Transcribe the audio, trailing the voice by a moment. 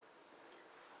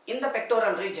in the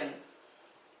pectoral region,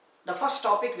 the first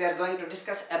topic we are going to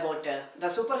discuss about the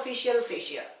superficial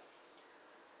fascia.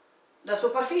 The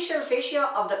superficial fascia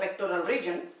of the pectoral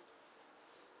region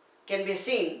can be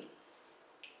seen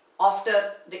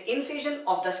after the incision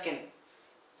of the skin.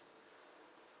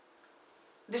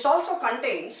 This also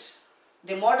contains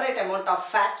the moderate amount of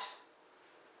fat.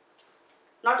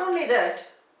 Not only that,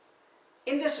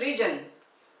 in this region,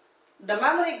 the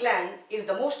mammary gland is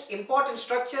the most important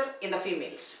structure in the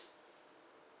females.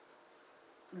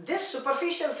 This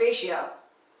superficial fascia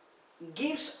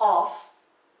gives off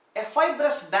a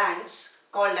fibrous bands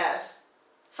called as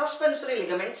suspensory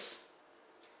ligaments.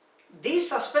 These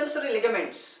suspensory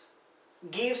ligaments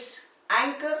gives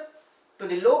anchor to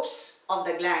the lobes of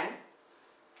the gland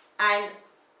and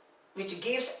which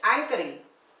gives anchoring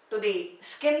to the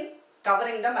skin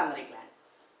covering the mammary gland.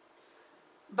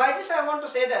 By this I want to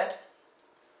say that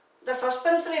the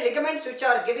suspensory ligaments which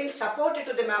are giving support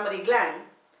to the mammary gland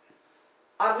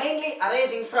are mainly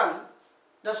arising from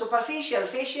the superficial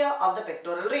fascia of the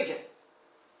pectoral region,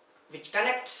 which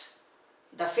connects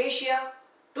the fascia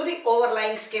to the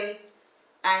overlying skin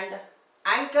and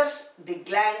anchors the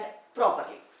gland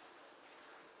properly.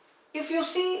 If you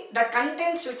see the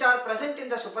contents which are present in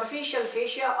the superficial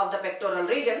fascia of the pectoral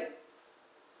region,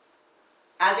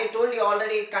 as I told you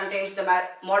already, it contains the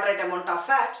moderate amount of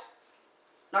fat.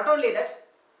 Not only that,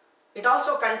 it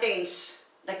also contains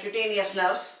the cutaneous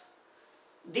nerves.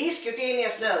 These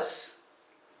cutaneous nerves,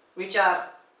 which are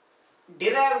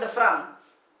derived from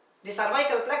the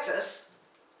cervical plexus,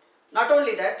 not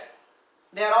only that,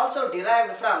 they are also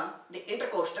derived from the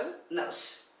intercostal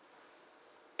nerves.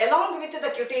 Along with the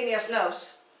cutaneous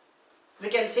nerves, we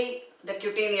can see the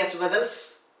cutaneous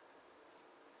vessels,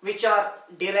 which are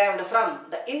derived from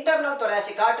the internal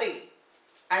thoracic artery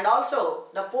and also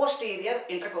the posterior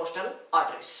intercostal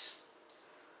arteries.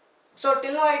 So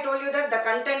till now I told you that the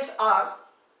contents are,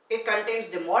 it contains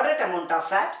the moderate amount of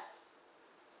fat.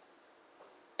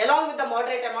 Along with the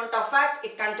moderate amount of fat,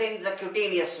 it contains the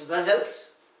cutaneous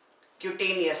vessels,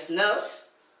 cutaneous nerves.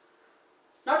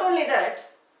 Not only that,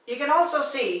 you can also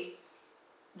see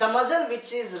the muscle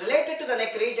which is related to the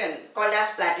neck region called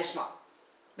as platysma,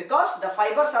 because the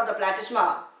fibers of the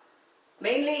platysma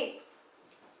mainly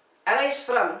arise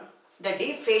from the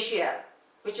deep fascia,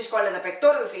 which is called as the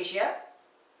pectoral fascia,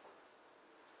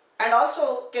 and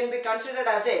also can be considered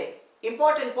as a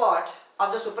important part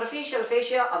of the superficial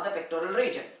fascia of the pectoral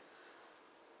region.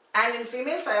 And in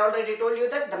females, I already told you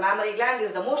that the mammary gland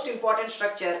is the most important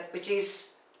structure which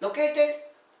is located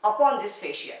upon this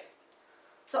fascia.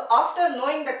 So after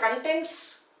knowing the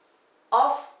contents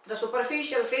of the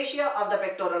superficial fascia of the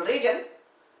pectoral region,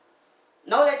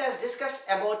 now let us discuss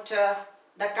about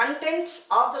the contents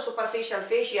of the superficial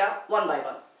fascia one by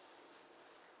one.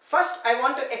 First, I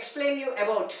want to explain you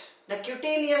about the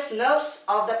cutaneous nerves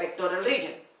of the pectoral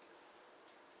region.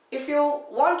 If you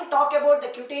want to talk about the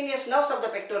cutaneous nerves of the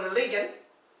pectoral region,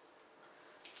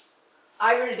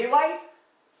 I will divide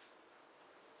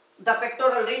the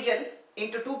pectoral region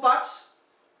into two parts.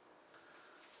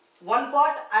 One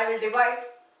part I will divide,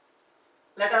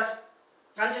 let us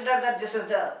consider that this is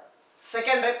the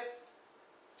second rib.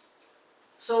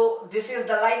 So this is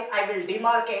the line I will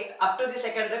demarcate up to the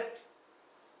second rib.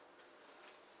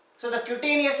 So the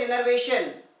cutaneous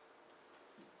innervation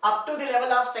up to the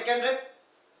level of second rib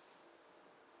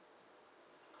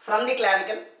from the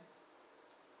clavicle,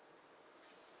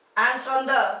 and from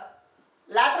the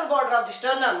lateral border of the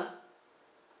sternum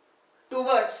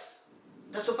towards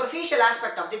the superficial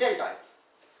aspect of the deltoid.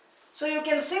 So you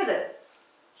can see that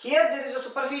here there is a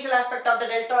superficial aspect of the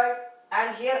deltoid,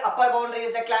 and here upper boundary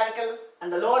is the clavicle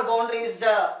and the lower boundary is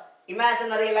the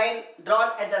imaginary line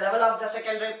drawn at the level of the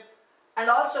second rib,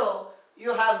 and also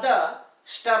you have the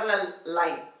sternal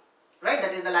line, right?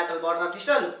 That is the lateral border of the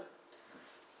sternum.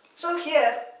 So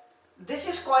here this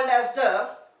is called as the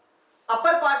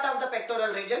upper part of the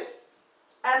pectoral region,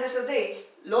 and this is the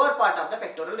lower part of the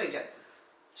pectoral region.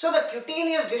 So the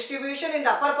cutaneous distribution in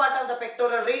the upper part of the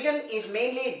pectoral region is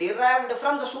mainly derived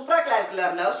from the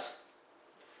supraclavicular nerves,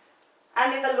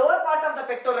 and in the lower part of the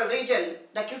pectoral region,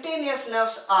 the cutaneous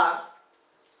nerves are,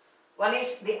 one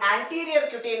is the anterior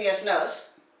cutaneous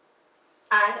nerves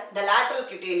and the lateral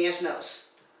cutaneous nerves.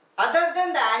 Other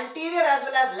than the anterior as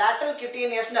well as lateral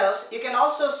cutaneous nerves, you can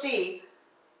also see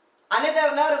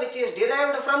another nerve which is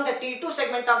derived from the T2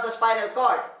 segment of the spinal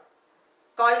cord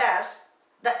called as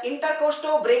the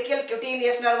intercosto-brachial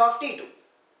cutaneous nerve of T2.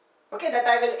 Okay, that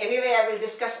I will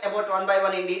discuss about one by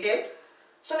one in detail.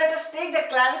 So let us take the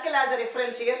clavicle as a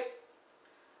reference here.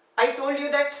 I told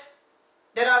you that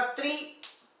there are three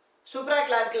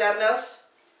supraclavicular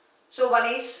nerves. So one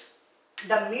is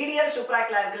the medial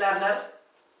supraclavicular nerve.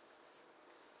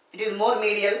 It is more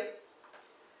medial.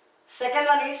 Second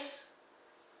one is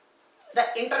the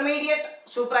intermediate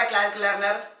supraclavicular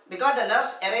nerve, because the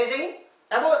nerves arising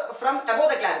from above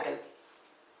the clavicle.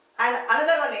 And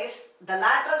another one is the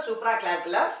lateral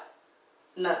supraclavicular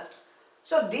nerve.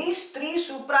 So these three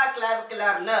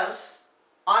supraclavicular nerves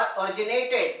are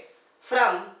originated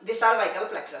from the cervical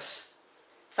plexus.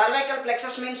 Cervical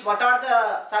plexus means what are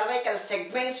the cervical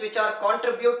segments which are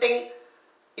contributing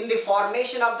in the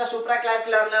formation of the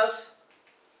supraclavicular nerves?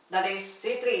 That is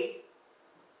C3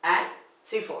 and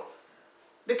C4.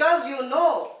 Because you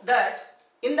know that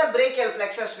in the brachial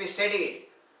plexus we studied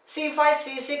C5,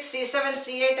 C6, C7,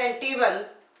 C8 and T1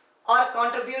 are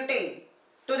contributing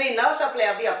to the nerve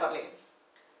supply of the upper limb.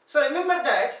 So remember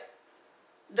that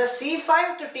the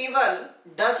C5 to T1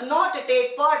 does not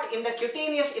take part in the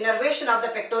cutaneous innervation of the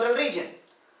pectoral region.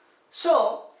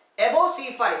 So above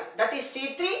C5, that is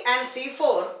C3 and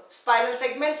C4 spinal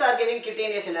segments are giving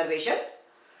cutaneous innervation.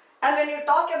 And when you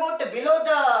talk about below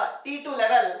the T2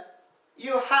 level,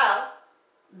 you have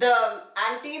the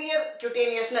anterior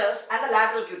cutaneous nerves and the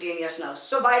lateral cutaneous nerves.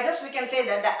 So by this we can say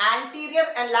that the anterior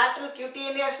and lateral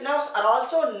cutaneous nerves are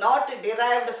also not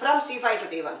derived from C5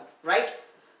 to T1, right?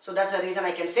 So that's the reason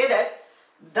I can say that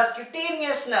the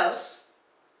cutaneous nerves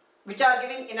which are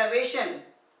giving innervation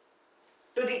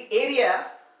to the area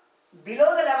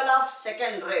below the level of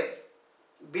second rib,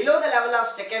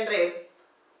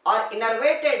 are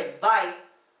innervated by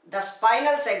the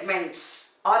spinal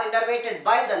segments, are innervated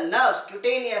by the nerves,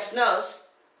 cutaneous nerves,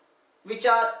 which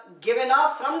are given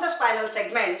off from the spinal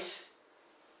segments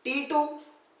T2,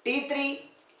 T3,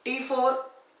 T4,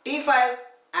 T5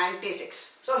 and T6.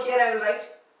 So here I will write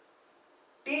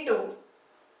T2,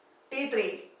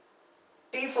 T3,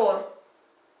 T4,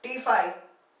 T5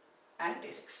 and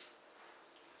T6.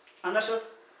 Understood?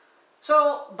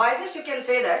 So by this you can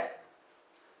say that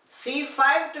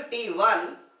C5 to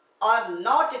T1 are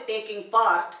not taking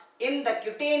part in the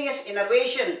cutaneous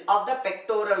innervation of the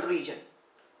pectoral region,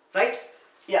 right?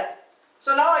 Yeah.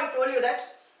 So now I told you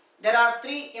that there are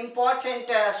three important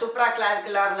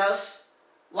supraclavicular nerves.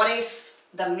 One is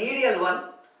the medial one,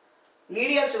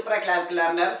 medial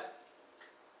supraclavicular nerve.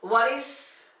 One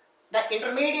is the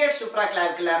intermediate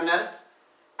supraclavicular nerve,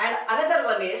 and another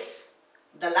one is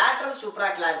the lateral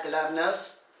supraclavicular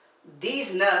nerves.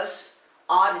 These nerves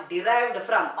are derived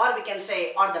from, or we can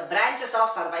say, are the branches of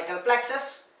cervical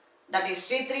plexus, that is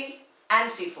C3 and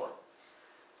C4.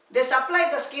 They supply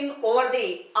the skin over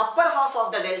the upper half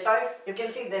of the deltoid. You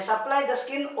can see they supply the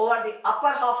skin over the upper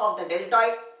half of the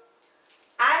deltoid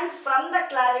and from the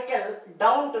clavicle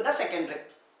down to the second rib,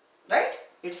 right?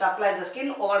 It supplies the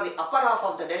skin over the upper half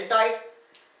of the deltoid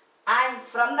and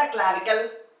from the clavicle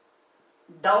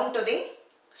down to the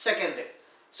second rib.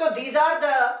 So these are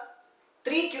the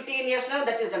three cutaneous nerves,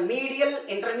 that is the medial,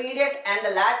 intermediate and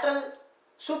the lateral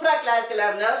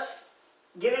supraclavicular nerves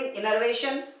giving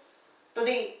innervation to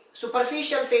the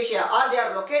superficial fascia, or they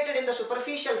are located in the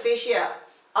superficial fascia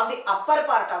of the upper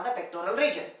part of the pectoral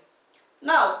region.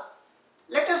 Now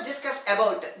let us discuss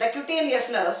about the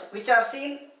cutaneous nerves which are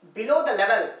seen below the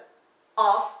level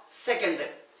of second rib.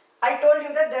 I told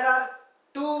you that there are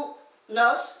two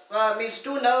nerves,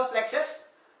 two nerve plexes.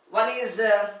 One is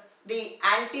the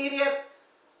anterior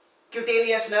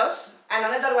cutaneous nerves and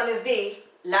another one is the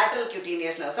lateral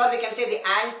cutaneous nerves, or we can say the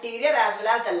anterior as well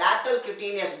as the lateral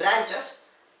cutaneous branches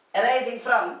arising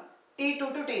from T2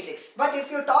 to T6. But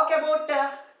if you talk about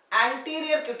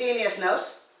anterior cutaneous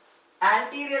nerves, I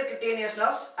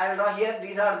will draw here,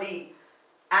 these are the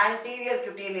anterior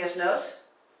cutaneous nerves,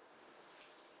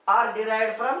 are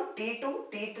derived from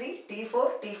T2, T3,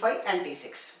 T4, T5 and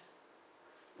T6.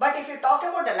 But if you talk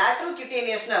about the lateral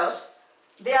cutaneous nerves,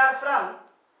 they are from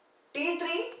T3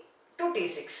 to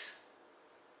T6.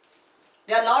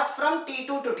 They are not from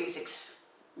T2 to T6,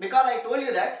 because I told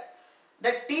you that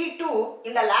the T2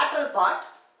 in the lateral part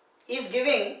is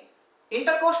giving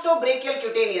intercostobrachial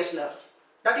cutaneous nerve.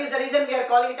 That is the reason we are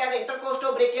calling it as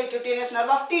intercostobrachial cutaneous nerve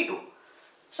of T2.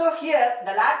 So here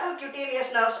the lateral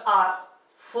cutaneous nerves are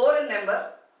 4 in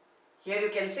number. Here you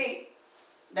can see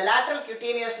the lateral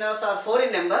cutaneous nerves are 4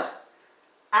 in number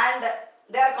and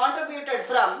they are contributed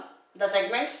from the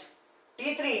segments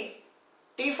T3,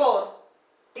 T4,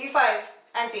 T5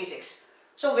 and T6.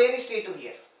 So where is T2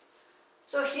 here?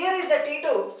 So here is the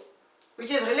T2 which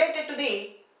is related to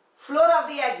the floor of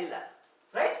the axilla,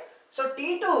 right? So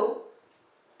T2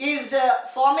 is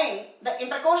forming the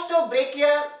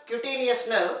intercostobrachial cutaneous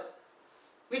nerve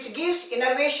which gives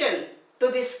innervation to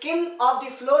the skin of the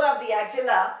floor of the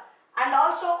axilla and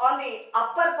also on the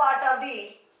upper part of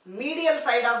the medial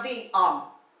side of the arm.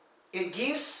 it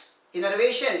gives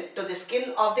innervation to the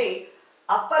skin of the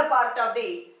upper part of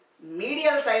the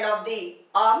medial side of the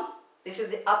arm. This is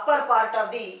the upper part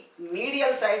of the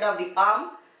medial side of the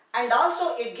arm, and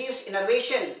also it gives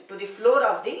innervation to the floor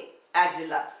of the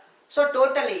axilla. So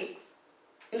totally,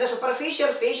 in the superficial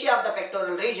fascia of the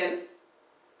pectoral region,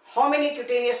 how many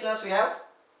cutaneous nerves we have?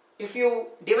 If you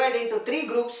divide into three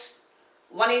groups,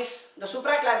 one is the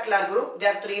supraclavicular group, they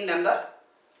are 3 in number,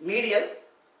 medial,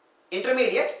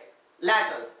 intermediate,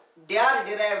 lateral. They are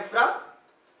derived from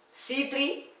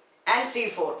C3 and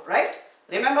C4, right?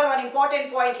 Remember one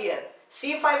important point here,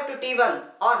 C5 to T1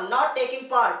 are not taking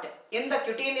part in the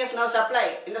cutaneous nerve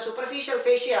supply in the superficial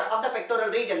fascia of the pectoral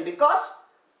region because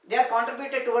they are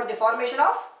contributed toward the formation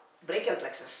of brachial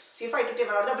plexus. C5 to T1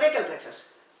 are the brachial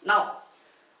plexus. Now,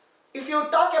 if you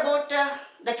talk about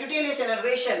the cutaneous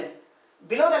innervation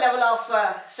below the level of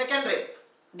second rib,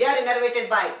 they are innervated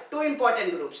by 2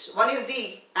 important groups. One is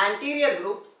the anterior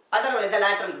group, other one is the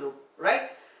lateral group,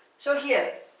 right? So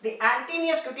here, the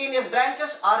anterior cutaneous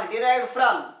branches are derived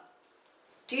from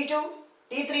T2,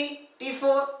 T3,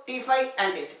 T4, T5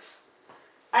 and T6.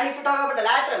 And if you talk about the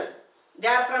lateral, they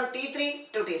are from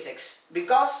T3 to T6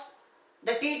 because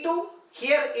the T2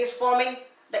 here is forming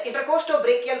the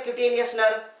intercostobrachial cutaneous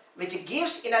nerve, which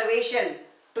gives innervation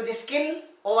to the skin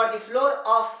over the floor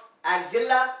of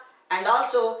axilla and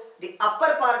also the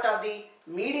upper part of the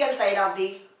medial side of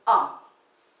the arm.